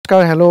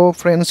নমস্কাৰ hello'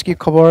 friends কি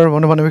খবৰ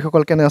বন্ধু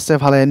বান্ধৱীসকল কেনে আছে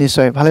ভালে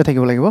নিশ্চয় ভালে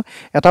থাকিব লাগিব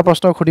এটা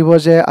প্ৰশ্ন খুদিব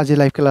যে আজি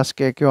লাইভ ক্লাছ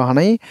কিয় অহা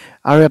নাই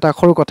আৰু এটা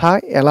সৰু কথা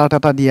এলাৰ্ট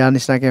এটা দিয়া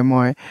নিচিনাকে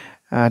মই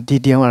দি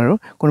দিওঁ আৰু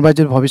কোনোবাই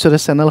যদি ভৱিষ্যতে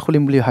চেনেল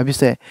খুলিম বুলি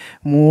ভাবিছে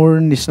মোৰ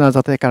নিচিনা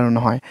যাতে কাৰণ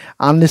নহয়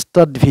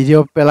আনলিষ্টেড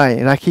ভিডিঅ' পেলাই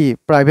ৰাখি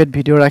প্ৰাইভেট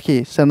ভিডিঅ' ৰাখি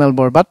চেনেল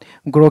বৰবাদ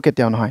গ্ৰ'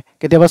 কেতিয়াও নহয়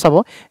কেতিয়াবা চাব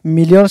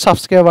মিলিয়ন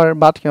ছাবস্ক্ৰাইবাৰ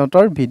বাট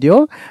সিহঁতৰ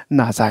ভিডিঅ'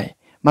 নাযায়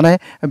মানে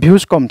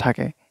ভিউজ কম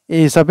থাকে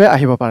এই হিচাপে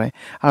আহিব পাৰে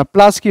আৰু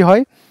প্লাছ কি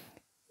হয়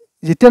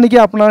যেতিয়া নেকি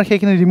আপোনাৰ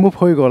সেইখিনি ৰিমুভ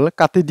হৈ গ'ল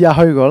কাটি দিয়া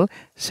হৈ গ'ল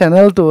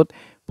চেনেলটোত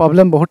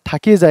প্ৰব্লেম বহুত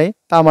থাকি যায়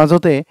তাৰ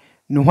মাজতে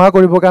নোহোৱা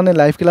কৰিবৰ কাৰণে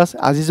লাইভ ক্লাছ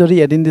আজি যদি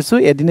এদিন দিছোঁ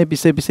এদিনে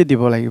পিছে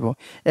দিব লাগিব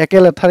একে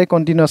লেঠাৰে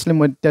কণ্টিনিউৱাছলি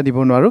মই এতিয়া দিব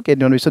নোৱাৰোঁ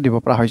কেইদিনৰ পিছত দিব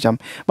পৰা হৈ যাম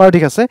বাৰু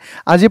ঠিক আছে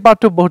আজি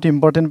পাৰ্টটো বহুত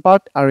ইম্পৰ্টেণ্ট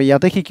পাৰ্ট আৰু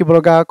ইয়াতে শিকিব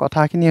লগা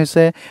কথাখিনি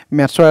হৈছে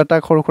মেথছৰ এটা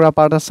সৰু সুৰা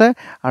পাৰ্ট আছে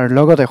আৰু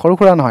লগতে সৰু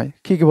সুৰা নহয়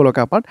শিকিব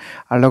লগা পাৰ্ট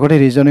আৰু লগতে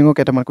ৰিজনিঙো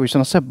কেইটামান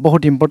কুৱেশ্যন আছে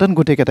বহুত ইম্পৰ্টেণ্ট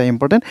গোটেইকেইটা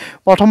ইম্পৰ্টেণ্ট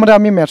প্ৰথমতে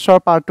আমি মেথছৰ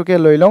পাৰ্টটোকে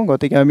লৈ লওঁ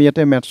গতিকে আমি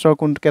ইয়াতে মেথছৰ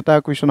কোনকেইটা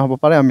কুৱেশ্যন হ'ব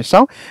পাৰে আমি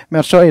চাওঁ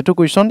মেথছৰ এইটো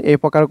কুৱেশ্যন এই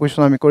প্ৰকাৰৰ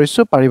কুৱেশ্যন আমি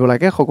কৰিছোঁ পাৰিব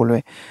লাগে সকলোৱে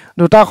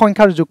দুটা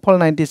সংখ্যাৰ যোগফল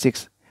 96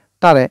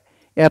 তাৰে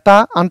এটা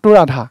আনটোৰ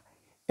আধা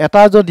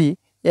এটা যদি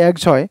x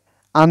হয়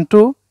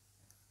আনটো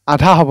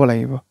আধা হ'ব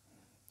লাগিব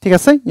ঠিক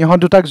আছে ইহঁত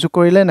দুটাক যোগ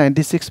কৰিলে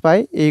 96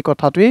 পায় এই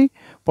কথাটোৱেই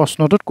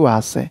প্ৰশ্নটোত কোৱা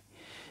আছে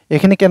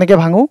এইখিনি কেনেকৈ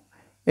ভাঙো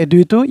এই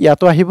দুইটো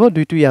ইয়াতো আহিব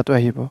দুইটো ইয়াতো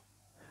আহিব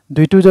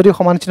দুইটো যদি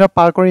সমান চিহ্ন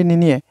পাৰ কৰি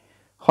নিনিয়ে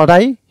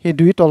সদায় সেই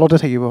দুই তলতে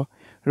থাকিব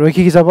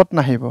ৰৈখিক হিচাপত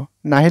নাহিব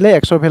নাহিলে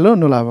xৰ ভ্যালু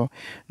নোলাব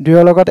 2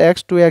 ৰ লগত x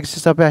 2x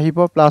হিচাপে আহিব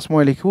প্লাস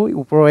মই লিখো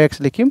ওপৰৰ x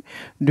লিখিম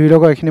 2 ৰ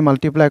লগত এখিনি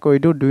মাল্টিপ্লাই কৰি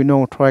দিও 2 9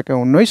 18 কে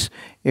 19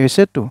 এই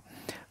হৈছে 2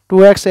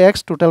 2x x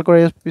টোটাল কৰি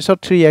পিছত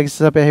 3x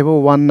হিচাপে আহিব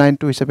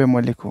 192 হিচাপে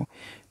মই লিখো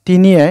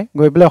 3 এ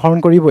গৈ পেলাই হৰণ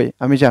কৰিবই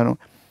আমি জানো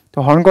তো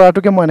হৰণ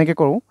কৰাটোকে মই এনেকৈ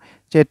কৰো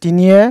যে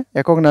 3 এ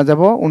একক না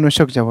যাব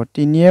 19ক যাব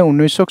 3 এ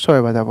 19ক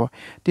 6 বাজাব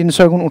 3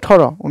 6 গুণ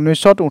 18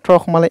 19ত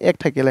 18 সমালে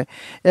 1 থাকিলে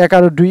 1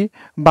 আৰু 2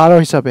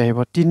 12 হিচাপে আহিব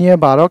 3 এ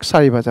 12ক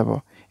 4 বাজাব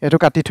এটো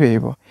কাটি থৈ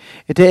আহিব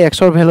এতিয়া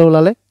xৰ ভ্যালু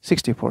ওলালে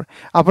 64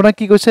 আপোনাক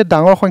কি কৈছে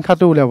ডাঙৰ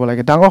সংখ্যাটো উলিয়াব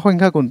লাগে ডাঙৰ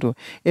সংখ্যা কোনটো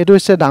এটো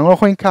হৈছে ডাঙৰ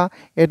সংখ্যা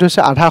এটো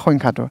হৈছে আধা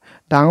সংখ্যাটো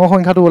ডাঙৰ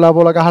সংখ্যাটো ওলাব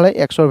লগা হলে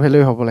xৰ ভ্যালু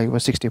হ'ব লাগিব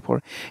 64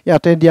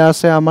 ইয়াতে দিয়া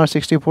আছে আমাৰ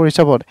 64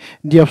 হিচাপত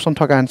ডি অপচন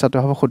থকা আনসাৰটো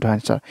হ'ব শুদ্ধ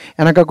আনসাৰ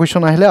এনেকা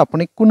কোৱেশ্চন আহিলে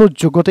আপুনি কোনো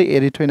যুগতে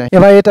এৰি থৈ নাই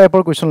এবাৰ এই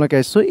টাইপৰ কোৱেশ্চন লগাই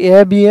আছো এ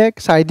বি এ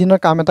 4 দিনৰ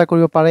কাম এটা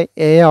কৰিব পাৰে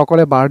এ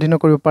অকলে 12 দিনৰ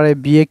কৰিব পাৰে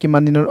বি এ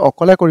কিমান দিনৰ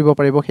অকলে কৰিব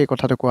পাৰিব সেই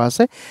কথাটো কোৱা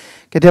আছে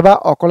কেতিয়াবা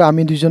অকলে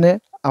আমি দুজনে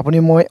আপুনি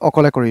মই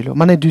অকলে কৰিলো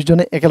মানে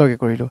দুজনে একেলগে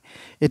কৰিলো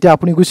এতিয়া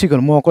আপুনি গুছি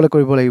গল মই অকলে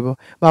কৰিব লাগিব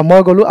বা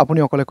মই গলো আপুনি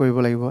অকলে কৰিব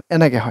লাগিব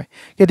এনেকে হয়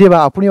কেতিয়াবা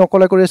আপুনি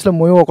অকলে কৰি আছিল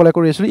মইও অকলে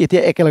কৰি আছিল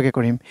এতিয়া একেলগে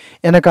কৰিম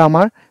এনেকা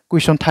আমাৰ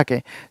কোৱেশ্চন থাকে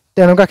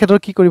তেনেকা ক্ষেত্ৰত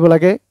কি কৰিব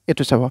লাগে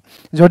এটো চাব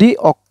যদি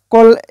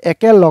অকল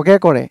একেলগে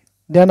কৰে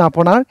দেন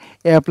আপোনাৰ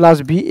a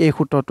 + b এই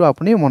সূত্ৰটো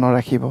আপুনি মনত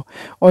ৰাখিব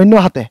অন্য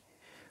হাতে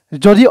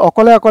যদি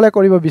অকলে অকলে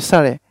কৰিব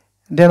বিচাৰে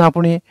দেন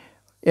আপুনি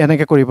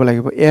এনেকে কৰিব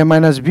লাগিব a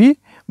 - b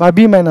বা b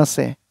 -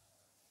 a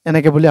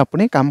এনেকে বুলি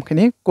আপুনি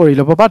কামখিনি কৰি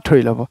লব বা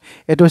ধৰি লব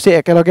এটো হৈছে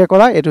একেলগে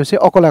কৰা এটো হৈছে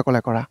অকলে অকলে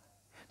কৰা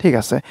ঠিক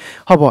আছে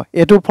হ'ব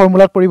এটো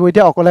ফৰ্মুলাত পৰিব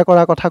এতিয়া অকলে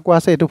কৰা কথা কোৱা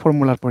আছে এটো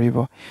ফৰ্মুলাত পৰিব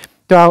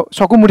তো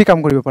চকুমুদি কাম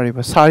কৰিব পাৰিব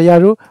 4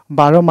 আৰু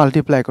 12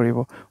 মাল্টিপ্লাই কৰিব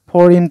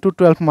 4 *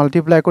 12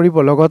 মাল্টিপ্লাই কৰিব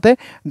লগতে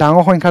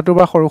ডাঙৰ সংখ্যাটো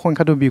বা সৰু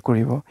সংখ্যাটো বি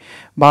কৰিব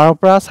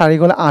 12 পৰা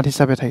 4 গলে 8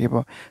 হিচাপে থাকিব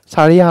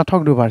 4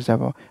 8ক দুবাৰ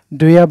যাব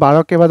 2 এ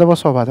 12 কেবা যাব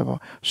 6 বাৰ যাব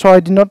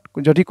 6 দিনত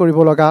যদি কৰিব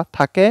লগা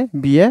থাকে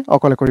বি এ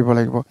অকলে কৰিব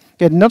লাগিব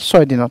কেদিনত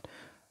 6 দিনত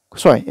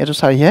 6 এটো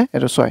 4 হে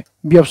এটো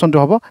 6 বি অপচনটো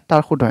হ'ব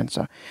তাৰ শুদ্ধ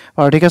আনসাৰ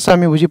আৰু ঠিক আছে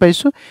আমি বুজি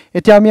পাইছো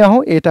এতিয়া আমি আহো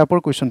এই টাইপৰ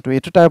কোৱেশ্চনটো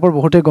এটো টাইপৰ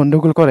বহুতে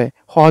গণ্ডগোল কৰে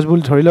সহজ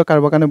বুলি ধৰি লওক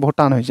কাৰোবাৰ কাৰণে বহুত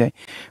টান হৈ যায়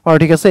আৰু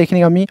ঠিক আছে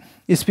এইখিনি আমি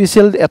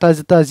স্পেশাল এটা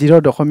যেটা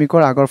 0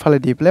 দশমিকৰ আগৰ ফালে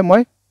দি প্লে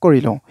মই কৰি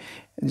লওঁ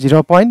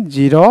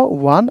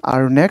 0.01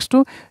 আৰু নেক্সট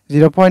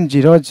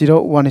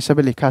 0.001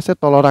 হিচাপে লিখা আছে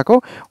তলত আকৌ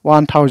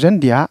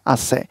 1000 দিয়া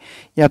আছে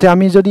ইয়াতে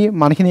আমি যদি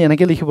মানখিনি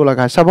এনেকৈ লিখিব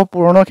লগা হয় চাব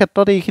পূৰণৰ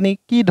ক্ষেত্ৰত এইখিনি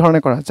কি ধৰণে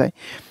কৰা যায়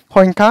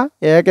সংখ্যা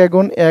 1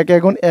 গুণ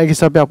 1 গুণ 1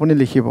 হিচাপে আপুনি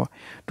লিখিব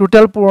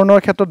টোটাল পূৰণৰ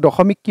ক্ষেত্ৰত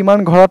দশমিক কিমান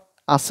ঘৰত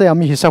আছে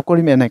আমি হিসাব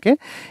কৰিম এনেকৈ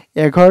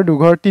 1 ঘৰ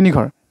 2 ঘৰ 3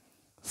 ঘৰ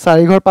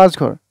 4 ঘৰ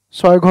 5 ঘৰ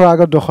 6 ঘৰ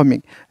আগত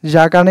দশমিক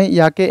যাৰ কাৰণে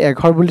ইয়াকে 1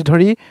 ঘৰ বুলি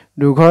ধৰি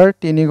 2 ঘৰ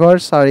 3 ঘৰ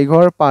 4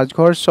 ঘৰ 5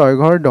 ঘৰ 6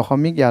 ঘৰ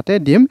দশমিক ইয়াতে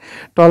দিম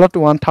তলত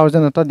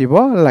 1000 এটা দিব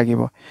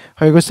লাগিব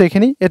হৈ গৈছে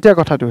এইখিনি এতিয়া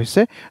কথাটো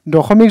হৈছে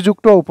দশমিক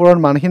যুক্ত ওপৰৰ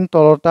মানখিনি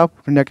তলটা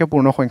ধুনিয়াকে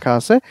পূৰ্ণ সংখ্যা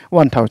আছে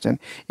 1000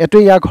 এটো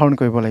ইয়াক হৰণ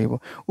কৰিব লাগিব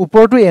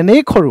ওপৰটো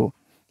এনেই খৰু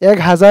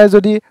 1000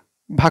 যদি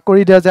ভাগ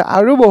কৰি দিয়া যায়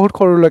আৰু বহুত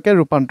সৰুলৈকে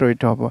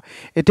ৰূপান্তৰিত হ'ব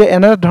এতিয়া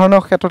এনে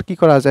ধৰণৰ ক্ষেত্ৰত কি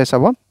কৰা যায়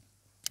চাব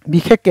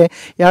বিশেষকে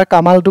ইয়াৰ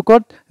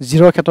কামালটোকত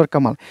 0 ক্ষেত্ৰত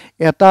কামাল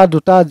এটা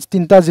দুটা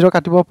তিনটা 0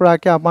 কাটিব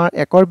পৰাকে আমাৰ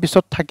একৰ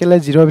পিছত থাকিলে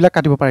 0 বিলাক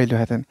কাটিব পাৰিলো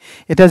হেতেন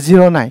এটা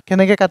 0 নাই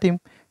কেনেকৈ কাটিম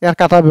ইয়াৰ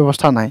কাটা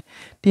ব্যৱস্থা নাই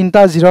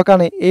তিনটা 0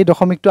 কাৰণে এই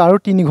দশমিকটো আৰু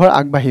 3 ঘৰ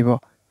আগবাঢ়িব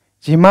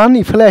যিমান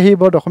ইফালে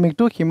আহিব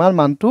দশমিকটো কিমান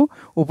মানটো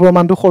ওপৰৰ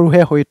মানটো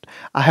সৰুহে হৈ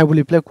আহে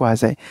বুলি প্লে কোৱা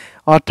যায়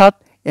অৰ্থাৎ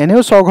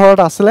এনেও 6 ঘৰত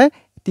আসলে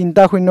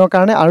তিনটা শূন্যৰ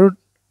কাৰণে আৰু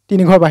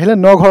 3 ঘৰ বাহিলে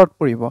 9 ঘৰত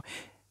পৰিব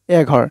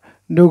 1 ঘৰ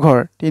 2 ঘৰ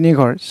 3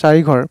 ঘৰ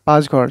 4 ঘৰ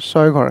 5 ঘৰ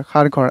 6 ঘৰ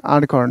 7 ঘৰ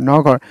 8 ঘৰ 9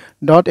 ঘৰ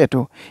ডট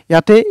এটো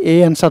ইয়াতে এই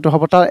এনসাৰটো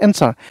হ'ব তাৰ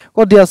এনসাৰ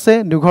ক'ত দি আছে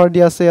 2 ঘৰ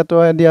দি আছে এটো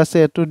দি আছে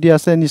এটো দি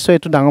আছে নিশ্চয়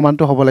এটো ডাঙৰ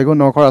মানটো হ'ব লাগিব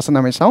 9 ঘৰ আছে না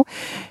আমি চাও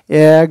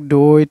 1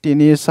 2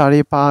 3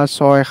 4 5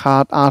 6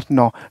 7 8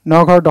 9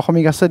 9 ঘৰ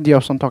দশমিক আছে দি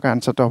অপচন থকা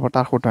এনসাৰটো হ'ব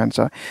তাৰ শুদ্ধ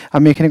এনসাৰ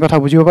আমি এখিনি কথা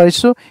বুজিব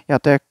পাৰিছো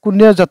ইয়াতে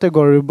কোনে যাতে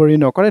গৰিবৰি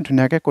নকৰে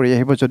ধুনিয়াকে কৰি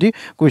আহিব যদি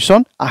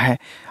কোৱেশ্চন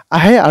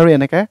আহে আৰু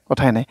এনেকা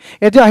কথাই নাই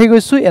এতিয়া আহি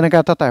গৈছো এনেকা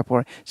এটা টাইপৰ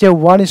যে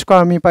 1 স্কয়াৰ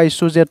আমি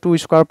পাইছো যে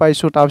 2 স্কয়াৰ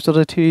পাইছো তাৰ পিছত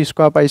 3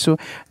 স্কয়াৰ পাইছো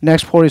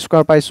নেক্সট 4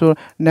 স্কয়াৰ পাইছো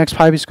নেক্সট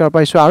 5 স্কয়াৰ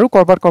পাইছো আৰু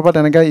কৰবাত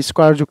এনেকা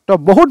স্কয়াৰ যুক্ত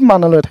বহুত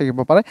মানলৈ থাকিব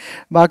পাৰে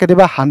বা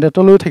কেতিয়াবা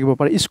 100 লৈ থাকিব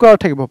পাৰে স্কয়াৰ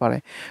থাকিব পাৰে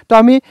তো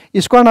আমি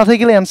স্কয়াৰ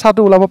নাথাকিলে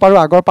এনসাৰটো ওলাব পাৰো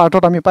আগৰ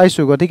পাৰ্টত আমি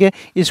পাইছো গতিকে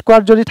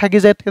স্কয়াৰ যদি থাকি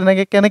যায়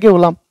কেনেকে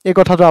ওলাম এই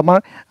কথাটো আমাৰ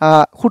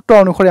সূত্ৰ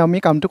অনুসৰি আমি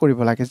কামটো কৰিব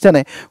লাগে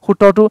যেনে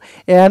সূত্ৰটো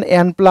n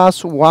 +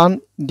 1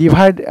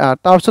 ডিভাইড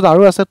তাৰপিছত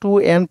আৰু আছে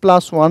 2n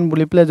 + 1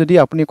 বুলি প্লে যদি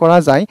আপুনি কৰা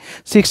যায়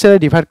 6 এৰে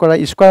ডিভাইড কৰা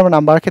স্কয়াৰ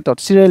নাম্বাৰৰ ক্ষেত্ৰত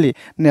সিৰিয়ালি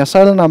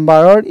নেচাৰেল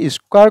নাম্বাৰৰ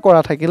স্কয়াৰ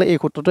কৰা থাকিলে এই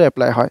সূত্ৰটো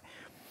এপ্লাই হয়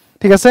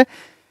ঠিক আছে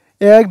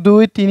 1 2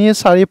 3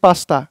 4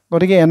 5টা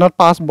গতিকে n ত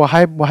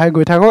 5 বহাই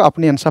গৈ থাকক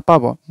আপুনি এনসাৰ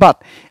পাব বাট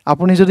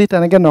আপুনি যদি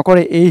তেনেকে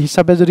নকৰে এই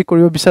হিচাপে যদি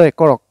কৰিব বিচাৰে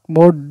কৰক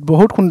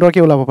বহুত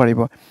সুন্দৰকৈ ওলাব পাৰিব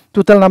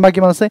টোটাল নাম্বাৰ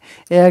কিমান আছে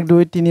 1 2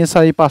 3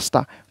 4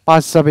 5টা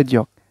 5 হিচাপে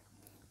দিয়ক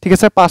ঠিক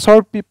আছে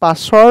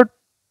 5ৰ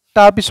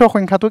তাৰ পিছৰ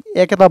সংখ্যাটোক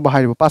 1 এটা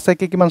বহাই দিব 5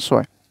 1 কিমান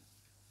 6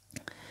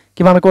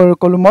 কিমান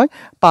কলো মই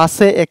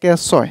 5 1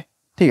 6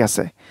 ঠিক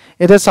আছে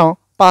এটা চাও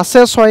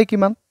 5 6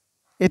 কিমান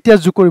এতিয়া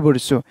যোগ কৰিব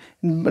দিছো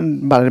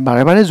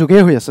বাৰে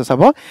যোগেই হৈ আছে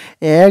চাব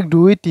 1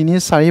 2 3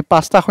 4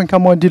 5টা সংখ্যা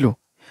মই দিলো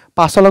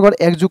 5ৰ লগত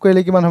 1 যোগ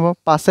কৰিলে কিমান হ'ব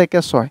 5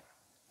 1 6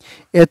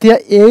 এতিয়া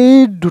এই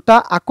দুটা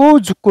আকৌ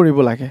যোগ কৰিব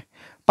লাগে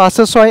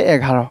 5 6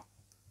 11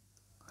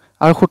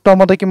 আৰু সূত্ৰ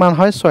মতে কিমান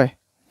হয় 6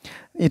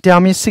 এতিয়া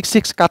আমি 6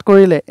 6 কাট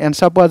কৰিলে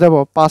এনসাৰ পোৱা যাব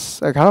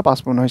 5 11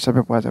 5 15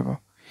 হিচাপে পোৱা যাব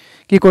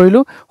কি কৰিলো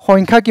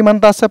সংখ্যা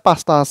কিমানটা আছে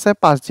 5টা আছে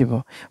 5 দিব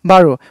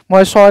বাৰু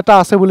মই 6টা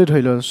আছে বুলি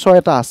ধৰিলো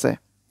 6টা আছে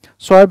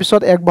 6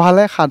 পিছত 1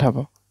 বহালে 7 হ'ব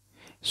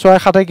 6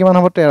 7 কিমান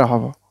হ'ব 13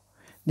 হ'ব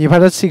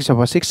ডিভাইডেড 6 হ'ব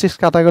 6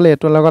 6 কাটা গলে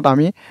এটোৰ লগত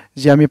আমি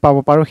যে আমি পাব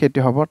পাৰো হেতু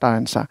হ'ব তাৰ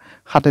আনসাৰ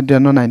 7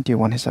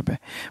 91 হিচাপে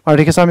আৰু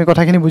ঠিক আছে আমি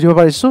কথাখিনি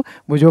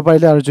বুজিব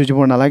পাৰিলে আৰু জুজিব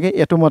নালাগে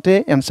এটো মতে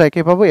আনসাৰ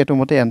একে পাব এটো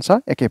মতে আনসাৰ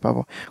একে পাব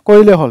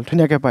কৰিলে হল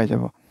ধুনিয়াকে পাই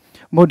যাব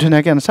বহুত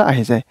ধুনিয়াকে আনসাৰ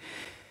আহি যায়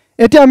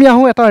এতিয়া আমি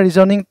আহো এটা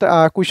ৰিজনিং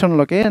কোৱেশ্চন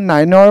লকে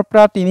 9 ৰ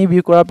পৰা 3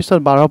 বিয়োগ কৰাৰ পিছত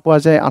 12 পোৱা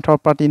যায় 8 ৰ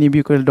পৰা 3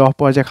 বিয়োগ কৰিলে 10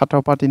 পোৱা যায় 7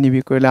 ৰ পৰা 3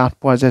 বিয়োগ কৰিলে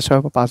 8 পোৱা যায় 6 ৰ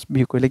পৰা 5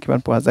 বিয়োগ কৰিলে কিমান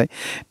পোৱা যায়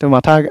তো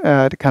মাথা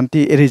খান্তি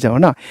এৰি যাও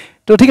না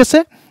তো ঠিক আছে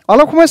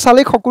অলপ সময়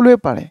চালে সকলোৱে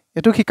পাৰে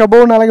এটো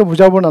শিকাবও নালাগে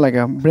বুজাবও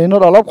নালাগে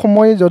ব্ৰেইনত অলপ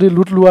সময় যদি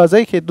লুট লোৱা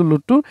যায় সেইটো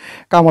লুটটো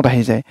কামত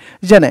আহি যায়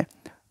যেনে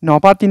 9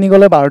 পৰা 3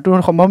 গলে 12 টো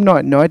সম্ভৱ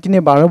নহয় 9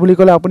 3 12 বুলি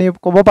কলে আপুনি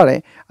ক'ব পাৰে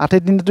 8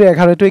 3 টো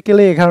 11 টো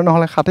কেলে 11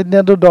 নহলে 7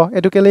 3 টো 10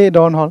 এটো কেলে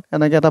 10 নহল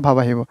এনেকে এটা ভাব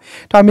আহিব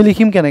তো আমি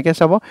লিখিম কেনেকে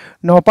চাব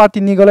 9 পৰা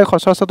 3 গলে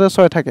সচৰাচৰতে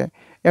 6 থাকে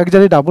এক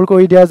যদি ডাবল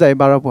কৰি দিয়া যায়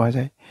 12 পোৱা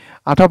যায়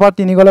 8 পৰা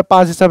 3 গলে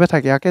 5 হিচাপে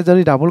থাকে একে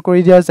যদি ডাবল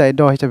কৰি দিয়া যায়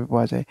 10 হিচাপে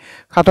পোৱা যায়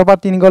 7 পৰা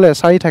 3 গলে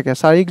 4 থাকে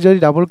 4ক যদি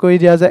ডাবল কৰি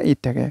দিয়া যায় 8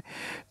 থাকে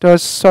তো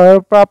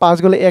 6 পৰা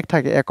 5 গলে 1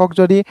 থাকে একক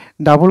যদি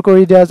ডাবল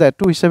কৰি দিয়া যায়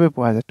 2 হিচাপে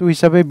পোৱা যায় 2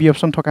 হিচাপে বি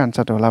অপচন থকা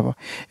আনসাৰটো ওলাব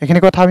এখিনি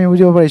কথা আমি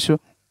বুজিব পাৰিছো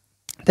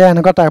তে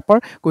এনেকুৱা টাইপৰ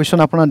কোৱেশ্চন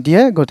আপোনাৰ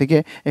দিয়ে গতিকে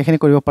এখিনি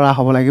কৰিব পৰা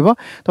হ'ব লাগিব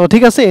তো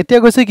ঠিক আছে এতিয়া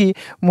কৈছে কি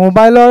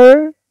মোবাইলৰ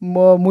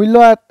মূল্য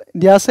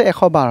দিয়া আছে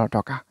 112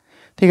 টকা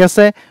ঠিক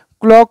আছে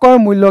ক্লকৰ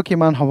মূল্য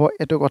কিমান হ'ব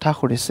এটো কথা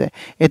খুৰিছে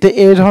এতে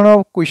এই ধৰণৰ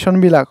কোৱেশ্চন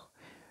বিলাক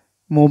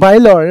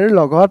মোবাইলৰ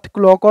লগত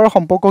ক্লকৰ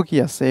সম্পৰ্ক কি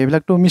আছে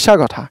এইবিলাকটো মিছা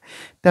কথা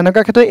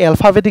তেনেকা ক্ষেত্ৰত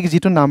এলফাবেটিক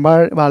যেটো নাম্বাৰ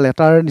বা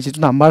লেটাৰ যেটো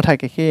নাম্বাৰ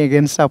থাকে সেই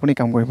এগেইনষ্ট আপুনি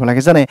কাম কৰিব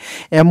লাগে জানে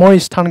এমৰ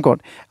স্থান কত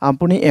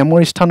আপুনি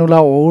এমৰ স্থান উলা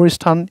ওৰ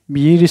স্থান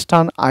বিৰ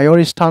স্থান আইৰ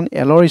স্থান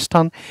এলৰ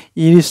স্থান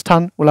ইৰ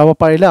স্থান উলাব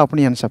পাৰিলে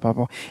আপুনি আনসাৰ পাব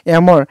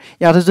এমৰ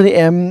ইয়াতে যদি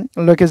এম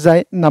লৈকে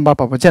যায় নাম্বাৰ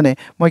পাব জানে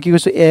মই কি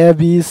কৈছো A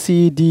B C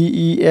D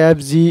E F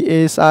G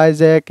H I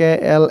J K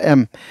L M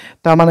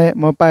তাৰ মানে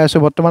মই পাই আছো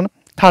বৰ্তমান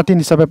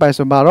 13 হিচাপে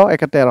পাইছো 12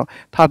 1 13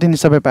 13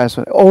 হিচাপে পাইছো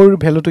ওৰ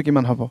ভ্যালুটো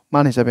কিমান হ'ব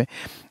মান হিচাপে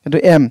এটো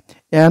এম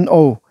এন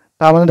ও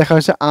তাৰ মানে দেখা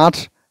হৈছে 8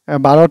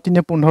 12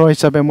 3 15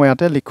 হিচাপে মই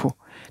ইয়াতে লিখো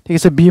ঠিক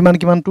আছে বি মান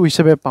কিমান 2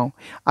 হিচাপে পাও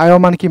আইৰ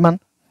মান কিমান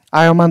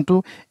আইৰ মানটো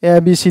A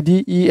B C D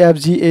E F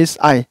G H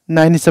আই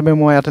 9 হিচাপে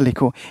মই ইয়াতে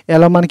লিখো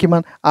এল মান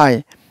কিমান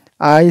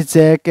আই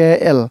জে কে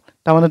এল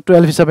তাৰ মানে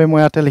 12 হিচাপে মই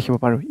ইয়াতে লিখিব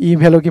পাৰো ই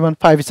ভ্যালু কিমান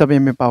 5 হিচাপে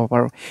আমি পাব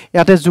পাৰো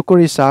ইয়াতে যোগ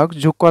কৰি চাওক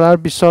যোগ কৰাৰ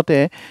পিছতে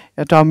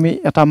এটা আমি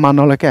এটা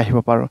মানলৈকে আহিব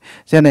পাৰো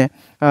যেনে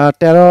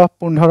 13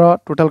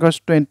 15 টোটাল কষ্ট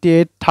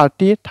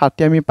 28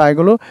 30 আমি পাই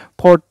গলো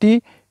 40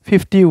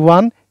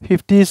 51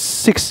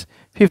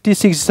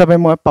 56 হিচাপে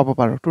মই পাব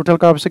পাৰো টোটাল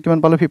কৰাৰ পিছত কিমান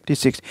পালো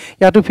 56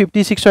 ইয়াতো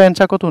 56 ৰ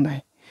আনসাৰ কত নাই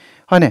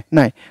হয়নে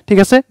নাই ঠিক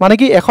আছে মানে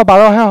কি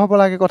 112 হে হ'ব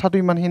লাগে কথাটো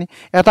ইমানখিনি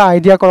এটা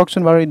আইডিয়া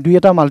কৰকচোন বাৰু দুই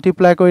এটা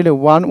মাল্টিপ্লাই কৰিলে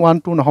 1 1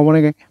 2 নহব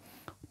নেকি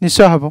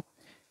নিশ্চয় হ'ব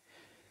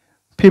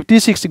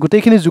 56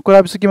 গোটেইখিনি যোগ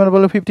কৰাৰ পিছত কিমান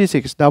পালো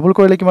 56 ডাবল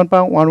কৰিলে কিমান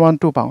পাও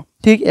 112 পাও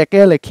ঠিক একে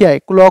লেখিয়াই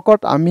ক্লকত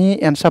আমি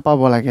আনসাৰ পাব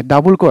লাগে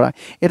ডাবল কৰা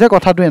এটা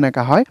কথাটো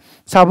এনেকা হয়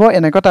চাব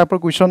এনেকা টাইপৰ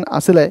কোৱেশ্চন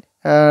আছিলে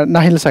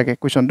নাহিল চাগে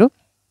কুৱেশ্যনটো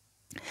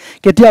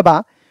কেতিয়াবা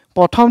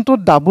প্ৰথমটো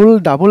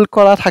ডাবল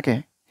কৰা থাকে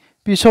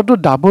পিছতো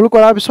ডাবল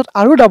কৰাৰ পিছত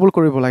আৰু ডাবল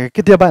কৰিব লাগে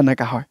কেতিয়াবা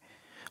এনেকা হয়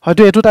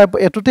হয়তো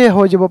এটোতে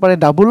হৈ যাব পাৰে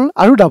ডাবল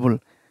আৰু ডাবল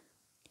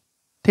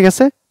ঠিক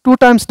আছে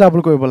 2 টাইমছ ডাবল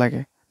কৰিব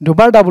লাগে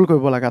দুবাৰ ডাবল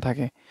কৰিব লগা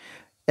থাকে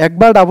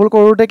একবাৰ ডাবল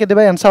কৰোতে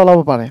কেতিয়াবা এনসাৰ ওলাব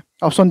পাৰে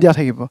অপচন দিয়া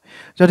থাকিব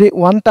যদি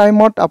ওয়ান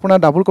টাইমত আপোনাৰ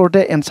ডাবল কৰোতে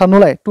এনসাৰ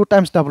নোলায় 2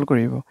 টাইমছ ডাবল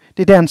কৰিব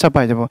তেতিয়া এনসাৰ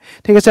পাই যাব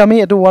ঠিক আছে আমি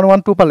এটো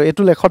 112 পালো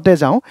এটো লেখতে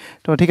যাও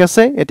তো ঠিক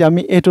আছে এতিয়া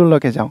আমি এটো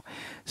লকে যাও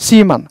সি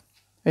মান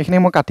এইখিনি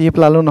মই কাটি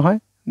পেলালো নহয়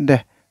দে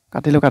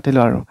কাটিলো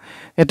আৰু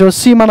এটো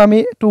সি মান আমি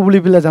 2 বুলি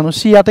বিলে জানো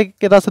সি ইয়াতে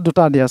কেটা আছে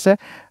দুটা দি আছে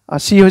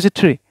সি হৈছে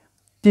 3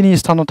 তিনি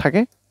স্থানত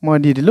থাকে মই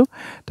দি দিলো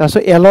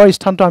তাৰছত এলৰ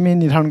স্থানটো আমি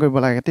নিৰ্ধাৰণ কৰিব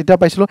লাগে তেতিয়া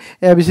পাইছিলো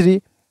A B C D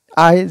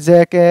I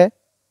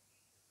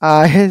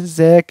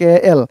J K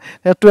L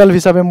 12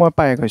 হিচাপে মই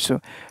পাই গৈছো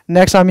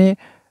নেক্সট আমি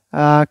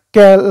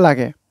কে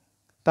লাগে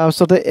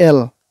তাৰছত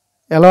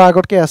এলৰ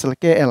আগত কে আছিল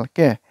কে এল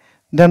কে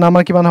দেন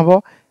আমাৰ কিমান হ'ব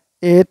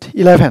 8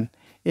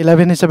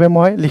 11 হিচাপে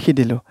মই লিখি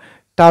দিলো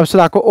তাৰছত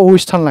আকৌ ও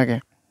স্থান লাগে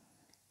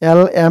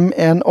এল এম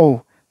এন ও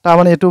তাৰ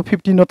মানে এটো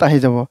 15 ত আহি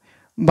যাব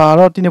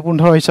 12 3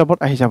 15 হিচাপত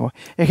আহি যাব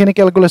এখিনি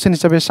ক্যালকুলেশন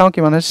হিচাপে চাও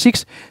কিমান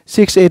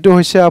 6 এইটো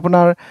হৈছে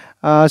আপোনাৰ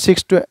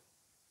 6 to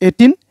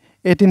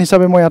 18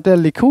 হিচাপে মই ইয়াতে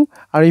লিখো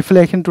আৰু ইফালে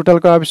এখিনি টোটাল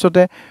কৰাৰ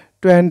পিছতে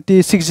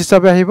 26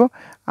 হিচাপে আহিব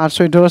আৰু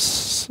 14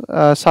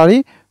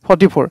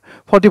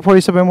 44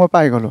 হিচাপে মই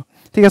পাই গলো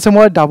ঠিক আছে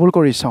মই ডাবল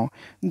কৰি চাও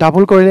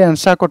ডাবল কৰিলে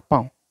আনসাৰ কত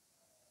পাও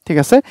ঠিক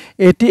আছে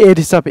 88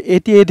 হিচাপে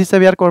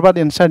ইয়াৰ কৰবাত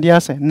আনসাৰ দিয়া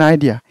আছে নাই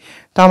দিয়া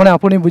তাৰ মানে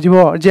আপুনি বুজিব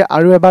যে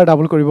আৰু এবাৰ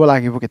ডাবল কৰিব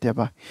লাগিব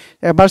কেতিয়াবা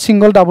এবাৰ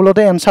সিঙ্গল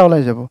ডাবলতে আনসাৰ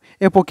ওলাই যাব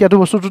এই প্ৰক্ৰিয়াটো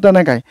বস্তুটো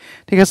তেনেকাই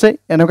ঠিক আছে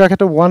এনেকুৱা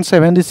ক্ষেত্ৰত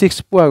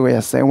 176 পোৱা গৈ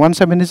আছে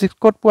 176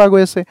 কত পোৱা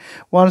গৈ আছে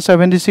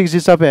 176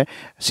 হিচাপে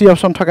সি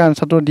অপচন থকা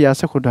আনসাৰটো দিয়া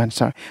আছে শুদ্ধ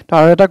আনসাৰ তো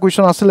আৰু এটা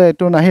কোৱেশ্চন আছিল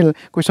এটো নাহিল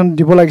কোৱেশ্চন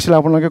দিব লাগিছিল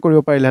আপোনালোকে কৰিব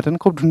পাৰিলেহেঁতেন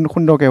খুব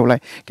সুন্দৰকৈ ওলাই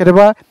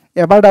কেতিয়াবা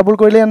এবাৰ ডাবল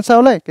কৰিলে আনসাৰ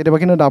ওলাই কেতিয়াবা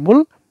কিন্তু ডাবল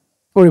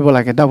কৰিব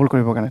লাগে ডাবল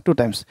কৰিব কাৰণে 2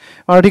 টাইমছ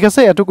আৰু ঠিক আছে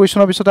এটো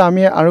কোৱেশ্চনৰ পিছতে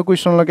আমি আৰু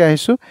কোৱেশ্চন লকে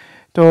আহিছো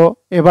তো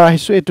এবাৰ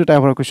আহিছো এটো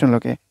টাইপৰ কোৱেশ্চন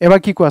লকে এবাৰ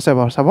কি কোৱা আছে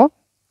বাৰু চাব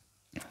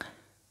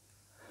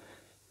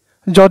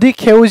যদি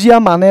খেউজিয়া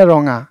মানে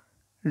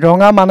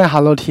ৰঙা মানে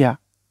হালধীয়া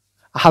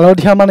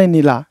মানে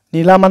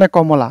নীলা মানে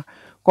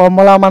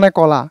কমলা মানে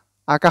কলা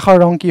আকাশৰ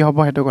ৰং কি হ'ব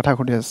হেতু কথা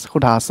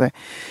খুধা আছে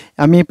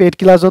আমি পেড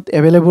ক্লাছত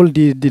अवेलेबल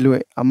দি দিলো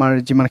আমাৰ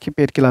যিমান কি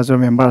পেড ক্লাছৰ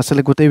মেম্বাৰ আছিল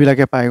গোটেই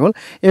বিলাকে পাই গল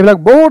এইবিলাক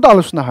বহুত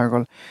আলোচনা হৈ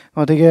গল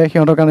গতিকে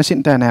হিহঁতৰ কাৰণে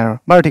চিন্তা নাই আৰু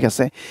বাৰু ঠিক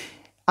আছে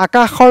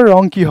আকাশৰ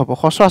ৰং কি হ'ব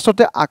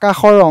সচৰাচৰতে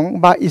আকাশৰ ৰং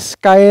বা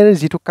স্কাইৰ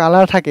যেটো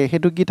কালাৰ থাকে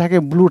হেতু কি থাকে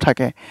ব্লু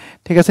থাকে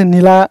ঠিক আছে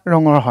নীলা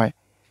ৰঙৰ হয়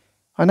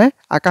হয়নে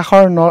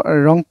আকাশৰ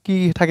ৰং কি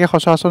থাকে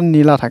সচৰাচৰ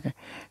নীলা থাকে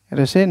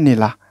এটো হৈছে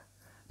নীলা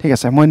ঠিক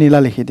আছে মই নীলা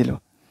লিখি দিলো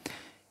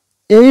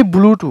এই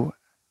ব্লুটো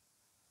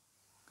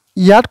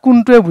ইয়াত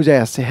কোনটোৱে বুজাই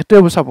আছে হেতুৱে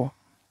বুজাব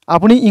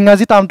আপুনি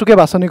ইংৰাজী টাৰ্মটোকে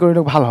বাছনি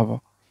কৰিলে ভাল হ'ব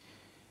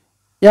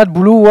ইয়াত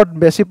ব্লু ওয়াৰ্ড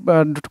বেছি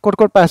কত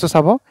পাইছো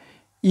চাব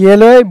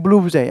ইয়েলোৱে ব্লু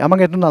বুজাই আমাক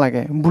এটো না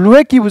লাগে ব্লুৱে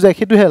কি বুজাই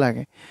হেতুহে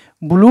লাগে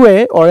ব্লুৱে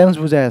অৰেঞ্জ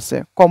বুজাই আছে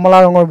কমলা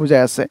ৰঙৰ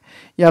বুজাই আছে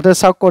ইয়াতে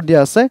চাওক কত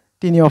দিয়া আছে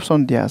তিনি অপচন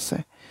দিয়া আছে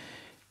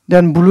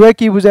দেন ব্লুৱে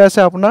কি বুজাই আছে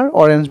আপোনাৰ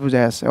অৰেঞ্জ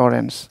বুজাই আছে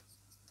অৰেঞ্জ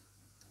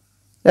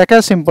একা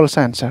সিম্পল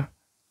আনসাৰ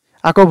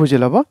আকৌ বুজি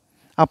লব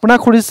আপোনাক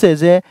খুৰিছে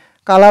যে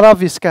কালাৰ অফ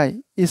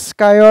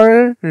স্কাইৰ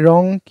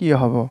ৰং কি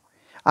হ'ব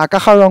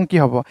আকাশৰ ৰং কি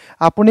হ'ব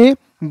আপুনি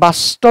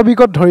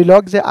বাস্তবিকত ধৰি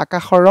লওক যে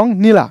আকাশৰ ৰং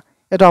নীলা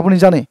এটো আপুনি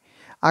জানে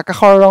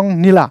আকাশৰ ৰং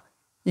নীলা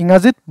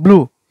ইংৰাজীত ব্লু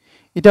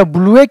এটা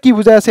ব্লুৱে কি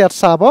বুজাই আছে ইয়াত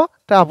চাব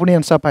তা আপুনি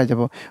আনসাৰ পাই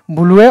যাব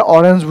ব্লুৱে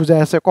অৰেঞ্জ বুজাই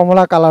আছে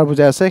কমলা কালাৰ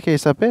বুজাই আছে সেই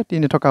হিচাপে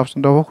তিনি থকা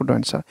অপচনটো হ'ব শুদ্ধ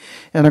আনসাৰ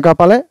এনেকা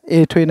পালে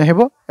এই থৈ নাহিব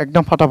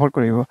একদম ফটাফট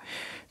কৰিব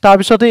তাৰ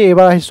পিছতে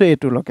এবাৰ আহিছো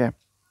এটো লকে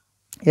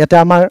ইয়াতে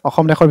আমাৰ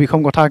অসম দেশৰ বিষম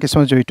কথা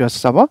কিছুমান জড়িত আছে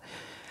চাব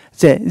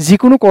যে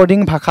যিকোনো কোডিং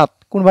ভাষাত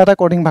কোনবা এটা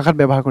কোডিং ভাষাত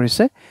ব্যৱহাৰ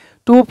কৰিছে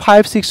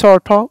 256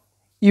 অৰ্থ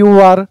ইউ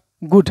আৰ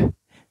গুড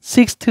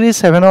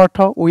 637 অৰ্থ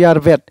উই আৰ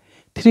বেড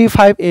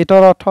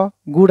 358 অৰ্থ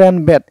গুড এণ্ড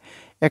বেড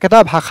একটা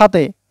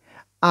ভাষাতে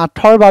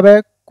 8ৰ বাবে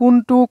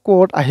কোনটো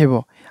কোড আহিব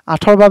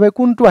 8ৰ বাবে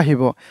কোনটো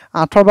আহিব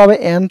 8ৰ বাবে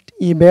and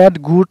E bed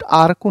good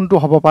R কোনটো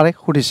হ'ব পাৰে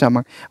খুদিছে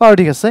আমাক আৰু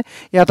ঠিক আছে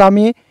ইয়াত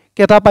আমি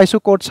কেটা পাইছো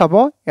কোড চাব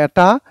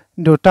এটা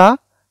দুটা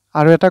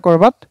আৰু এটা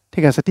কৰবাত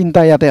ঠিক আছে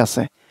তিনটা ইয়াতে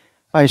আছে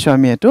পাইছো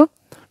আমি এটো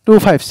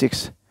 256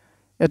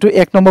 এটো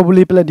এক নম্বৰ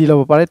বুলি পেলে দি লব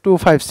পাৰে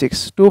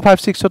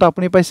 256 ত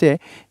আপুনি পাইছে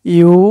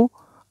ইউ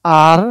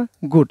আৰ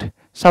গুড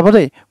চাব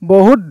দেই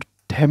বহুত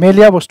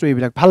ধেমেলিয়া বস্তু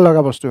এইবিলাক ভাল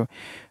লগা বস্তু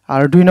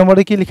আৰু দুই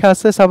নম্বৰে কি লিখা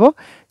আছে চাব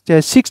যে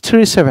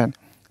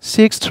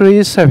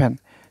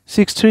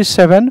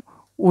 637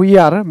 উই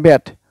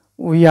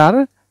আৰ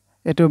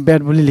এটো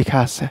বেড বুলি লিখা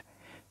আছে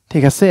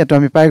ঠিক আছে এটো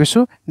আমি পাই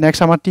গৈছো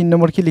নেক্সট আমাৰ 3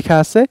 নম্বৰ কি লিখা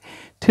আছে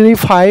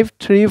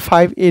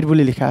 35358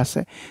 বুলি লিখা আছে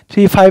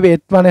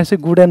 358 মানে আছে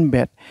গুড এণ্ড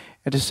বেড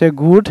এটো আছে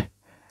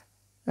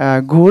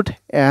গুড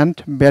এণ্ড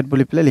বেড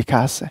বুলি পেলে লিখা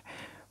আছে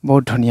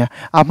বহুত ধুনিয়া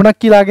আপোনাক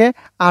কি লাগে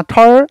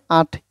 8ৰ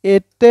 8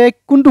 এতে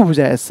কোনটো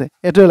বুজাই আছে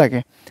এটো লাগে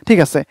ঠিক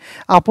আছে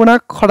আপোনাক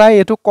খৰাই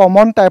এটো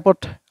কমন টাইপত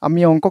আমি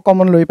অংক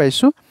কমন লৈ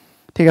পাইছো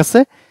ঠিক আছে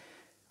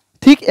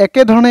ঠিক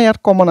একে ধৰণে ইয়াত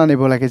কমন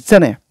আনিব লাগে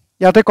যেনে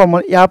ইয়াতে কমন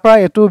ইয়াৰ পৰা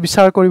এটো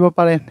বিচাৰ কৰিব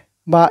পাৰে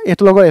বা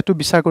এটো লগত এটো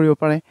বিচাৰ কৰিব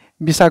পাৰে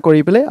বিচাৰ কৰি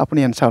পেলাই আপুনি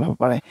এনসাৰ হ'ব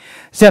পাৰে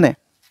যেনে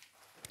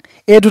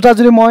এই দুটা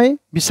যদি মই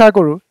বিচাৰ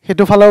কৰো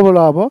হেতু ফালৰ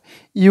বলা হ'ব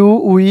ইউ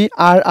উই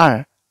আৰ আৰ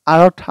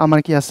আৰত আমাৰ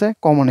কি আছে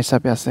কমন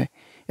হিচাপে আছে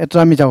এটো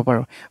আমি যাব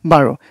পাৰো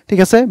বাৰু ঠিক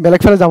আছে বেলেগ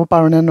ফালে যাব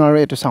পাৰো না নোৱাৰো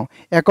এটো চাও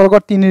একৰ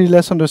লগত তিনি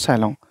ৰিলেচনটো চাই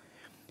লওঁ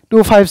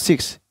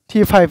 256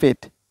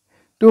 358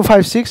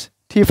 256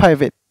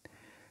 358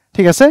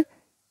 ঠিক আছে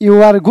U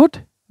R good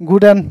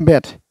good and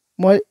bed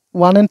মই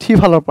 1 and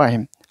 3 ফালৰ পৰা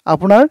আহিম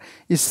আপোনাৰ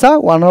ইচ্ছা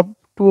 1 of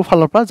 2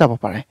 ফালৰ পৰা যাব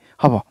পাৰে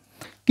হ'ব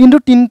কিন্তু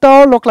তিনটাও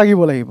লক লাগিব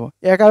লাগিব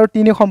 1 আৰু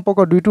 3 সম্পৰ্ক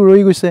দুইটো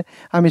ৰৈ গৈছে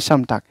আমি চাম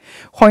তাক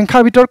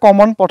সংখ্যাৰ ভিতৰ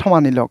কমন প্ৰথম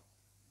আনি লওক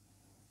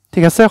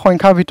ঠিক আছে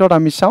সংখ্যাৰ ভিতৰত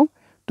আমি চাও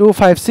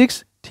 256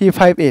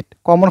 358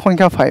 কমন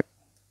সংখ্যা 5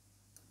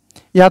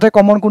 ইয়াতে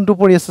কমন কোনটো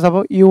পৰি আছে চাব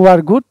U R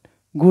good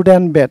good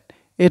and bed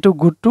এটো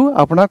গুডটো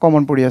আপোনাৰ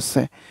কমন পৰি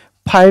আছে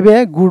 5 এ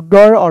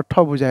গুডৰ অৰ্থ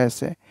বুজাই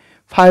আছে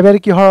 5 এৰ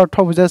কিহৰ অৰ্থ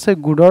বুজাই আছে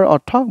গুডৰ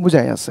অৰ্থ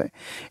বুজাই আছে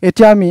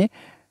এতিয়া আমি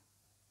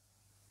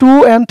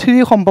 2 and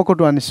 3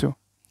 সম্পৰ্কটো আনিছো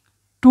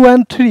 2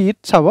 and 3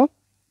 চাব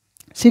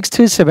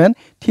 637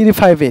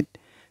 358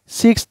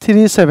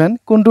 637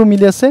 কোনটো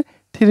মিলি আছে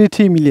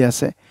 33 মিলি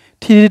আছে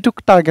 3 টো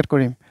টাৰ্গেট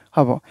কৰিম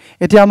হ'ব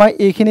এতিয়া আমাৰ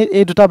এইখিনি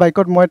এই দুটা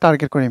বাইকত মই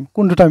টাৰ্গেট কৰিম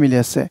কোন দুটা মিলি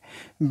আছে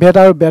বেড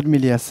আৰু বেড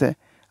মিলি আছে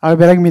আৰু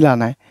বেলেগ মিলা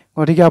নাই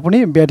গতিকে আপুনি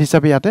বেড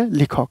হিচাপে ইয়াতে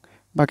লিখক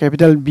বা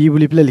ক্যাপিটাল বি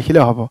বুলি পেলে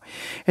লিখিলে হ'ব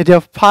এতিয়া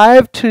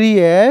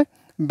 53 এ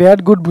বেড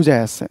গুড বুজাই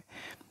আছে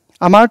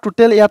আমাৰ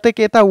টোটাল ইয়াতে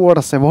কেটা ওয়াৰ্ড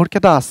আছে বহুত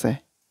কেটা আছে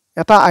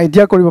এটা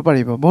আইডিয়া কৰিব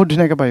পাৰিব বহুত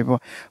ধুনিয়াকৈ পাৰিব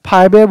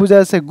 5 এ বুজাই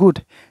আছে গুড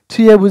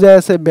 3 এ বুজাই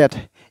আছে বেড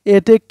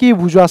এতে কি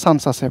বুজোৱা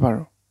চান্স আছে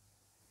বাৰু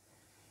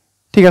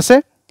ঠিক আছে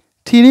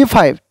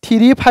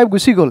 35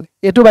 গুছি গল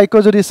এটো বাক্য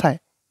যদি চাই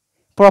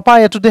প্ৰপাৰ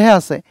এটোতেহে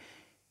আছে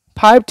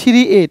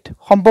 538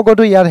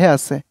 সম্পৰ্কটো ইয়াৰহে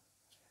আছে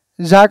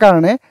যাৰ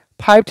কাৰণে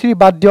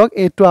 53 বাদ দিয়ক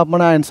এটো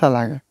আপোনাৰ আনসাৰ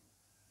লাগে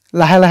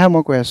লাহে লাহে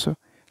মই কৈ আছো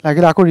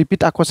লাগিলে আকৌ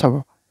ৰিপিট আকৌ চাব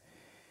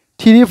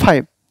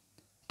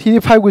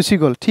 35 গুছি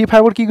গল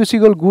 35 ৰ কি গুছি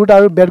গল গুড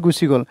আৰু বেড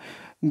গুছি গল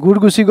গুড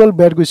গুছি গল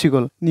বেড গুছি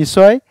গল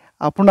নিশ্চয়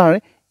আপোনাৰ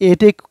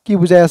এতে কি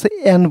বুজাই আছে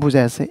এন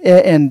বুজাই আছে এ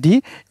এন ডি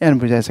এন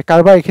বুজাই আছে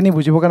কাৰবা এখিনি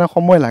বুজিব কাৰণে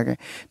সময় লাগে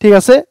ঠিক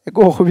আছে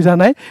একো অসুবিধা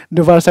নাই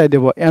দুবাৰ চাই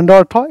দেব এন্ডৰ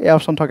অৰ্থ এ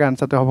অপচন থকা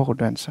আনসাৰটো হ'ব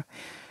শুদ্ধ আনসাৰ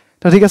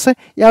তো ঠিক আছে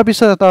ইয়াৰ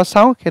পিছত এটা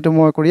চাও হেতু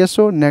মই কৰি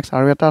আছো নেক্সট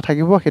আৰু এটা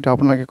থাকিব হেতু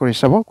আপোনালোকে কৰি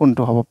চাব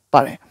কোনটো হ'ব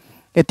পাৰে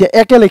এতিয়া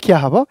একে লেখিয়া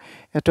হ'ব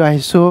এটো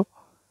আহিছো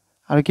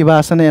আৰু কিবা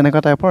আছে নে এনেকা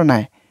টাইপৰ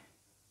নাই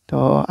তো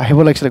আহিব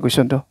লাগিছিল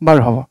কোৱেশ্চনটো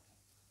বাৰু হ'ব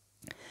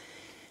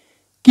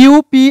কিউ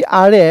পি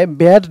আৰ এ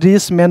বেড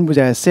ৰিচ মেন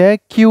বুজাই আছে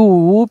কিউ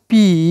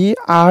পি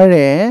আৰ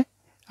এ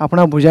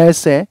আপোনাৰ বুজাই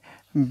আছে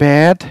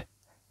বেড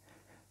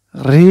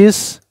ৰিচ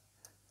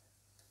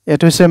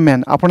এটো হৈছে মেন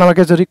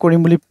আপোনালোকে যদি কৰিম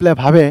বুলি প্লে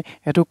ভাবে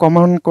এটো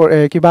কমেন্ট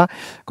কিবা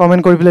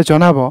কমেন্ট কৰি পেলে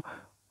জনাব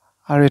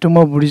আৰু এটো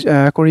মই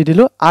কৰি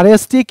দিলো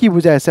আৰএসটি কি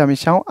বুজাই আছে আমি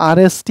চাও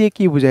আৰএসটি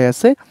কি বুজাই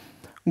আছে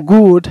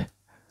গুড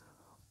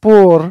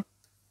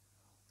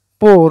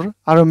পোৰ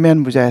আৰু মেন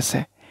বুজাই আছে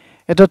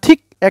এটো ঠিক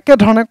একে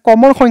ধৰণে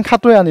কমন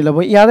সংখ্যাটোই আনি লব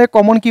ইয়াৰে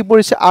কমন কি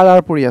পৰিছে আৰ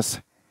আৰ পৰি আছে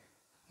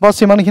বস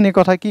ইমানখিনি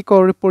কথা কি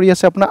পৰি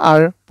আছে আপোনাৰ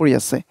আৰ পৰি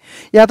আছে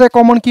ইয়াতে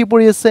কমন কি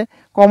পৰি আছে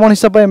কমন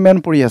হিচাপে মেন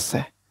পৰি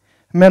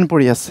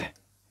আছে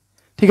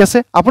ঠিক আছে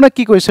আপোনাক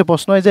কি কৈছে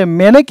প্ৰশ্ন যে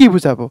মেনে কি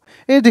বুজাব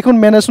এই দেখুন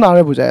মেনেছন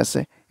আৰে বুজাই আছে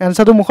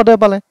এনসাৰটো মুখতে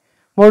পালে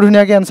বৰ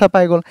ধুনিয়াকৈ এনসাৰ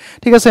পাই গল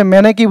ঠিক আছে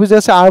মেনে কি বুজাই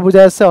আছে আৰ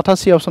বুজাই আছে অথা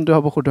সি অপচনটো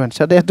হ'ব শুদ্ধ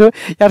এনসাৰ এটো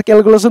ইয়াৰ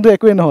ক্যালকুলেশনটো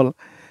একোই নহল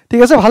ঠিক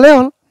আছে ভালে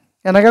হল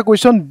এনেকা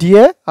কোৱেশ্চন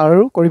দিয়ে আৰু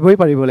কৰিবই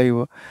পাৰিব লাগিব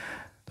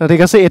তো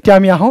ঠিক আছে এতিয়া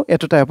আমি আহো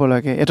এটো টাইপৰ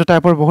লাগে এটো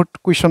টাইপৰ বহুত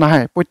কোৱেশ্চন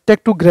আহে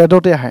প্ৰত্যেকটো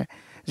গ্ৰেডতে আহে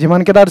যিমান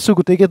কেটা দিছো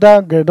গুটেই কেটা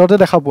গ্ৰেডতে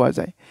দেখা পোৱা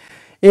যায়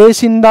এই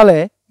চিনডালে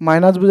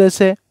মাইনাস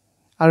বুজাইছে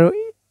আৰু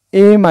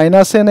এই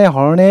মাইনাসে নে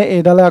হৰণে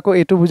এইডালে আকৌ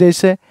এটো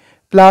বুজাইছে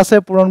প্লাসে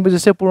পূৰণ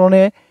বুজাইছে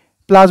পূৰণে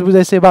প্লাস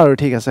বুজাইছে বাৰু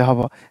ঠিক আছে হ'ব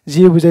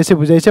যি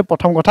বুজাইছে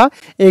প্ৰথম কথা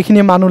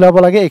এইখিনি মান উলাব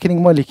লাগে এইখিনি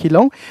মই লিখি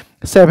লওঁ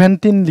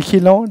 17 লিখি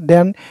লওঁ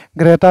দেন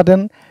গ্ৰেটাৰ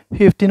দেন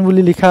 15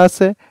 বুলি লিখা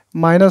আছে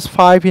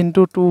 -5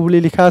 into 2 বুলি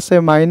লিখা আছে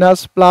মাইনাস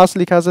প্লাস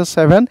লিখা আছে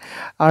 7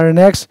 আৰু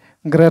next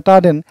greater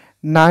than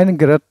 9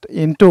 great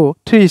into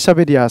 3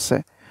 হিচাপে দিয়া আছে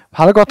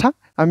ভাল কথা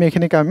আমি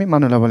এখিনিকে আমি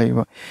মান উলাব লাগিব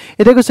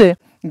এটা কৈছে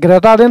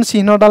গ্ৰেটাৰ দেন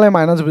চিহ্নডালে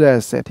মাইনাস বুজাই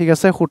আছে ঠিক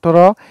আছে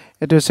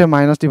 17 এটো হৈছে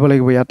মাইনাস দিব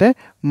লাগিব ইয়াতে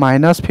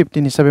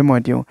 -15 হিচাপে মই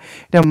দিও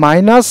এটা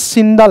মাইনাস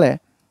চিহ্নডালে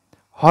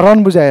হৰণ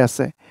বুজাই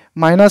আছে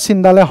মাইনাস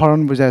চিহ্নডালে হৰণ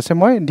বুজাই আছে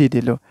মই দি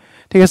দিলো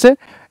ঠিক আছে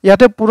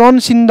ইয়াতে পূৰণ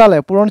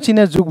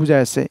চিহ্নে যোগ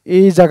বুজাই আছে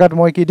এই জায়গাত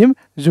মই কি দিম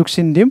যোগ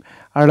চিহ্ন দিম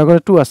আৰু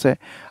লগতে 2 আছে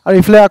আৰু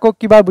ইফলে আকৌ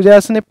কিবা বুজাই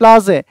আছে নে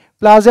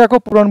প্লাসে আকৌ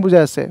পূৰণ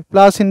বুজাই আছে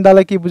প্লাস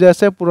চিহ্নডালে কি বুজাই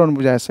আছে পূৰণ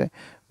বুজাই আছে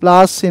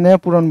প্লাস চিহ্নে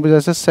পূৰণ বুজাই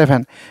আছে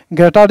 7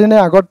 গ্ৰেটাৰ দিনে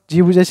আগত যি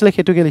বুজাইছিলে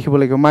হেতুকে লিখিব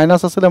লাগিব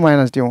মাইনাস আছিল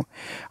মাইনাস দিও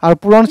আৰু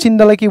পূৰণ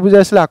চিহ্নডালে কি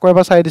বুজাইছিলে আকৌ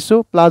এবাৰ চাই দিছো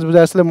প্লাস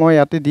বুজাইছিলে মই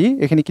ইয়াতে দি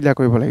এখিনি ক্লিয়াৰ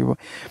কৰিব লাগিব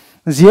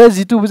যিয়ে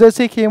যিটো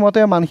বুজাইছে সেই মতে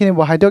মানখিনি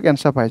বহাই দিওক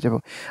এনসাৰ পাই যাব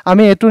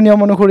আমি এটো নিয়ম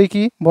অনুসৰি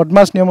কি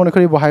বদমাস নিয়ম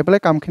অনুসৰি বহাই পেলে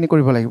কামখিনি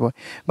কৰিব লাগিব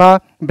বা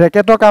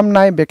ব্ৰেকেটৰ কাম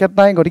নাই ব্ৰেকেট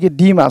নাই গতিকে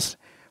ডি মাস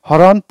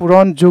হৰণ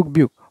পূৰণ যোগ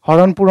বিয়োগ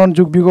হৰণ পূৰণ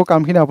যোগ বিয়োগৰ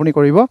কামখিনি আপুনি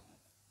কৰিব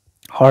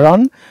হৰণ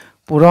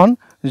পূৰণ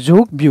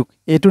যোগ বিয়োগ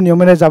এইটো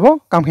নিয়মেৰে যাব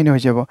কামখিনি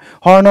হৈ যাব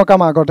হৰণৰ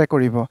কাম আগতে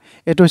কৰিব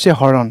এইটো হৈছে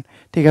হৰণ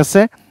ঠিক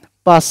আছে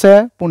 5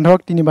 15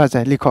 3 বাৰ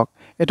যায় লিখক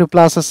এটো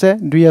প্লাস আছে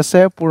 2 আছে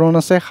পূৰণ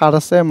আছে 7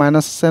 আছে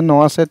মাইনাস আছে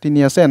 9 আছে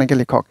 3 আছে এনেকে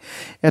লিখক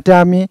এটা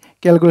আমি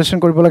ক্যালকুলেশন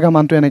কৰিব লগা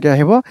মানটো এনেকে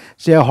আহিব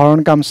যে হৰণ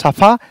কাম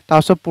সাফা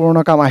তাৰপিছত পূৰণ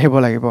কাম আহিব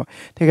লাগিব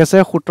ঠিক আছে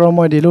 17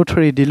 মই দিলো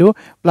 3 দিলো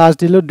প্লাস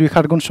দিলো 2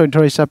 7 গুণ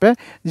 14 হিচাপে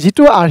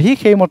যেটো আহি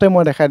সেই মতে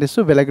মই দেখাই দিছো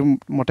বেলেগ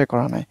মতে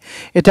কৰা নাই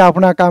এটা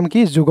আপোনাৰ কাম কি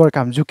যোগৰ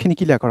কাম যোগখিনি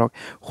কিলা কৰক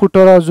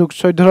 17 যোগ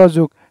 14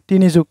 যোগ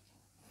 3 যোগ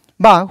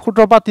বা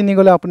 17 পা 3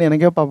 গলে আপুনি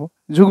এনেকে পাব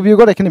যোগ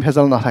বিয়োগৰ এখিনি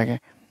ভেজাল নাথাকে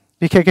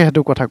বিশেষকে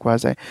হেতু কথা কোৱা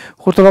যায়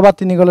 17 বা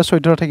 3 গলে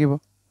 14 থাকিব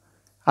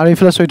আৰু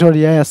ইফালে 14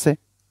 ৰিয়াই আছে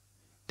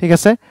ঠিক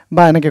আছে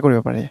বা এনেকে কৰিব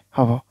পাৰি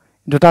হ'ব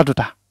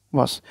দুটা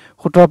বস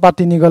 17 পা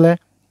 3 গলে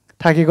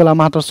থাকি গল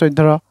আমাৰ হাতৰ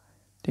 14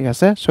 ঠিক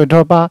আছে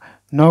 14 পা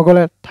 9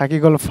 গলে থাকি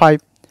গল 5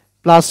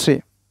 প্লাস 3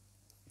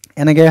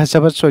 এনেকে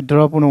হিচাপে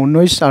 14 পুনৰ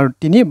 19 আৰু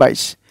 3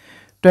 22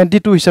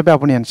 22 হিচাপে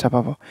আপুনি আনসাৰ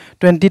পাব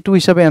 22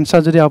 হিচাপে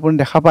আনসাৰ যদি আপুনি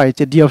দেখা পায়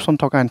যে ডি অপচন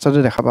থকা আনসাৰ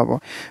যদি দেখা পাব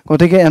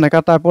গতিকে এনেকা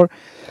টাইপৰ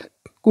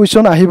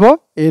কুৱেশ্যন আহিব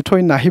এই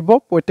থৈ নাহিব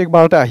প্ৰত্যেক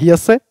বাৰতে আহি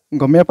আছে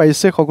গমে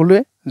পাইছে সকলোৱে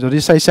যদি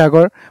চাইছে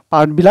আগৰ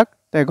পাৰ্ট বিলাক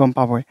তে গম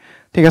পাবই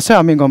ঠিক আছে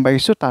আমি গম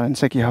পাইছো তাৰ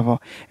আনসাৰ কি হ'ব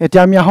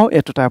এতিয়া আমি আহো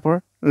এটো টাইপৰ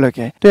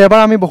লকে তো এবাৰ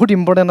আমি বহুত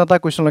ইম্পৰ্টেন্ট এটা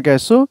কুৱেশ্যন লকে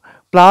আছো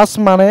প্লাস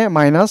মানে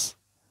মাইনাস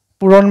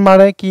পূৰণ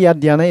মানে কি ইয়াত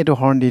দিয়া নাই এটো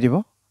হৰণ দি দিব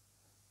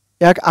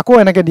ইয়াক আকৌ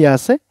এনেকে দিয়া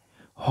আছে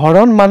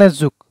হৰণ মানে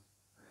যোগ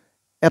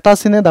এটা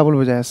চিনে ডাবল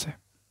বুজাই আছে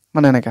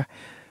মানে এনেকা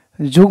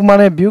যোগ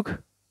মানে বিয়োগ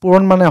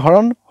পূৰণ মানে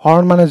হৰণ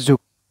হৰণ মানে যোগ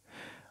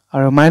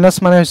আৰু মাইনাস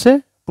মানে হৈছে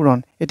পূৰণ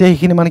এটা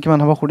এইখিনি মানে কিমান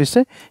হ'ব খুদিছে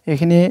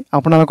এইখিনি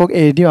আপোনালোকক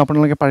এৰি দিও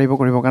আপোনালোকে পাৰিব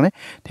কৰিব কাৰণে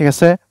ঠিক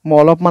আছে মই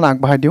অলপমান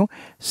আগবাঢ়াই দিও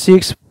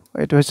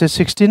 6 এটো হৈছে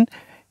 16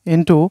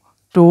 ইনটু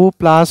 2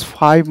 plus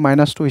 5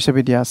 minus 2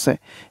 হিচাপে দিয়া আছে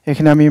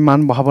এখানে আমি মান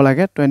বহাব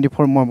লাগে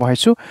 24 মই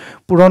বহাইছো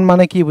পূৰণ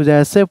মানে কি বুজাই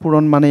আছে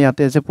পূৰণ মানে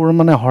ইয়াতে আছে পূৰণ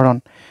মানে হৰণ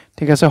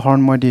ঠিক আছে হৰণ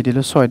মই দি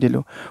দিলো 6 দিলো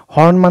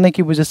হৰণ মানে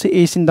কি বুজাইছে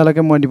এই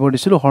চিন্তালকে মই দিব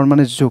দিছিলো হৰণ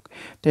মানে যোগ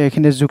তে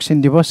এখানে যোগ চিন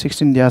দিব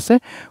 16 দিয়া আছে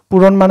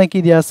পূৰণ মানে কি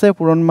দিয়া আছে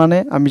পূৰণ মানে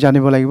আমি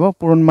জানিব লাগিব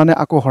পূৰণ মানে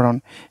আকৌ হৰণ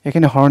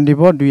এখানে হৰণ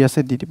দিব 2 আছে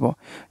দি দিব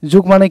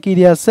যোগ মানে কি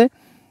দিয়া আছে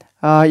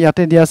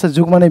ইয়াতে দিয়া আছে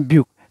যোগ মানে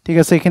বিয়োগ ঠিক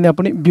আছে এখানে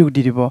আপুনি বিয়োগ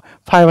দি দিব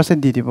 5 আছে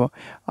দি দিব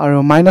আৰু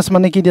মাইনাস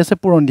মানে কি দি আছে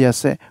পূৰণ দি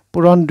আছে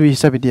পূৰণ 2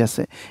 হিচাপে দি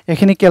আছে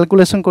এখানে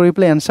ক্যালকুলেশন কৰি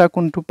প্লে আনসাৰ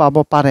কোনটো পাব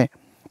পাৰে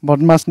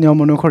বদমাস নিয়ম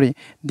অনুসৰি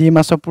ডি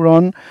মাসৰ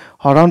পূৰণ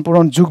হৰণ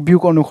পূৰণ যোগ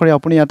বিয়োগ অনুসৰি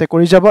আপুনি ইয়াতে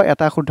কৰি যাব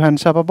এটা শুদ্ধ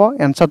আনসাৰ পাব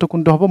আনসাৰটো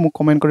কোনটো হ'ব মোক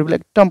কমেন্ট কৰি প্লে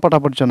একদম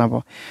পটাপট জনাব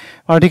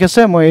আৰু ঠিক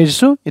আছে মই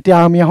এৰিছো এতিয়া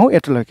আমি আহো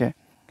এটলৈকে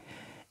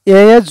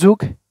এ যোগ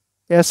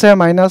S A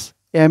minus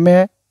M A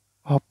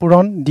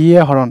পূৰণ ডি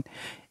এ হৰণ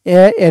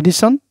এ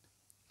এডিশন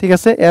ঠিক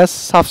আছে এস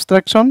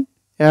সাবট্ৰাকশন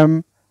এম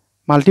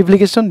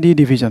মাল্টিপ্লিকেশন ডি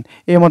ডিভিজন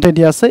এই মতে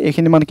দিয়া আছে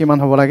এখিনি মান কিমান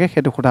হ'ব লাগে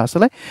হেতু খুদা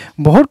আছে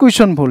বহুত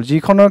কোৱেশ্যন ভুল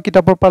যিখনৰ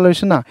কিতাপৰ পৰা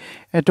লৈছে না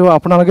এটো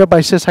আপোনালোকে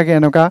পাইছে চাগে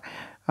এনেকা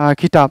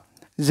কিতাপ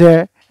যে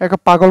এক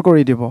পাগল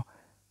কৰি দিব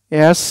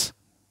এস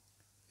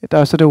এটা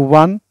আছে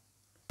 1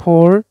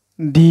 4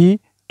 ডি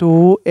 2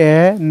 এ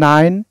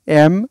 9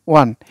 এম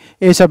 1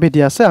 এই সব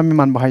দিয়া আছে আমি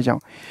মান বহাই যাও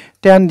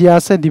 10 দিয়া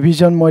আছে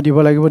ডিভিজন মই দিব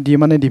লাগিব ডি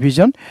মানে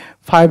ডিভিজন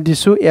 5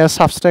 দিছো এ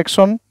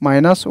সাবট্ৰাকশন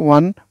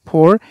 -1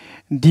 4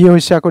 ডি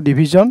হৈছে আকৌ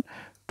ডিভিজন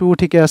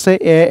 2 ঠিক আছে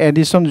এ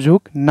এডিশন যোগ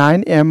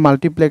 9 এম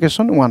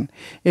মাল্টিপ্লিকেশন 1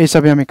 এই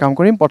সব আমি কাম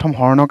কৰিম প্ৰথম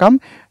হৰণ কাম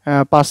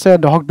 5 এ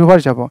 10 দুবাৰ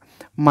যাব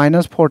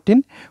 -14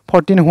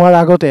 14 হোৱাৰ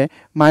আগতে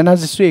মাইনাস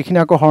দিছো এখিনি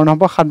আকৌ হৰণ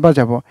হ'ব 7 বাৰ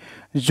যাব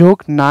যোগ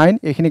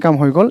 9 এখিনি কাম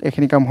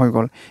হৈ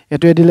গল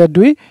এটো দিলে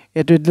 2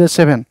 এটো দিলে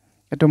 7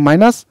 এটো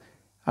মাইনাস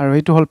আৰু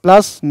এটো হল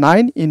প্লাস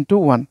 9 into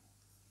 1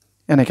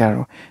 এনেকে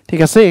আৰু ঠিক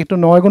আছে এটো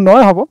 9 গুণ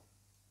 9 হ'ব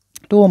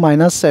 2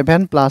 -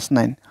 7 +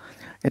 9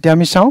 এতিয়া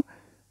আমি চাও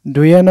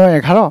 2 এ 9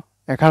 11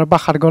 11 পা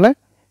 7 গলে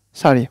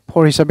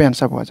 4 হিচাপে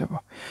আনসাৰ পোৱা যাব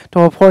তো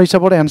 4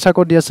 হিচাপৰ আনসাৰ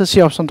কোড দি আছে সি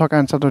অপচন থকা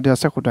আনসাৰটো দি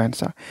আছে শুদ্ধ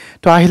আনসাৰ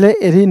তো আহিলে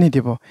এৰি নি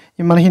দিব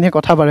ইমানখিনি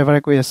কথা বাৰে বাৰে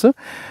কৈ আছো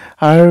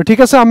আৰু ঠিক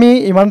আছে আমি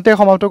ইমানতে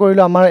সমাপ্ত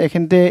কৰিলো আমাৰ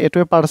এখিনতে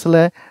এটোৱে পাৰ্ট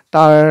আছে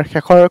তাৰ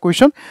শেষৰ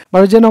কোৱেশ্যন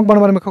বাৰু যে নক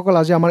বনবাৰ মিখকল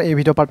আজি আমাৰ এই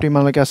ভিডিও পাৰ্টটো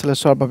ইমানলৈকে আছিল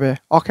চোৱাৰ বাবে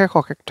অশেষ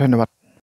ধন্যবাদ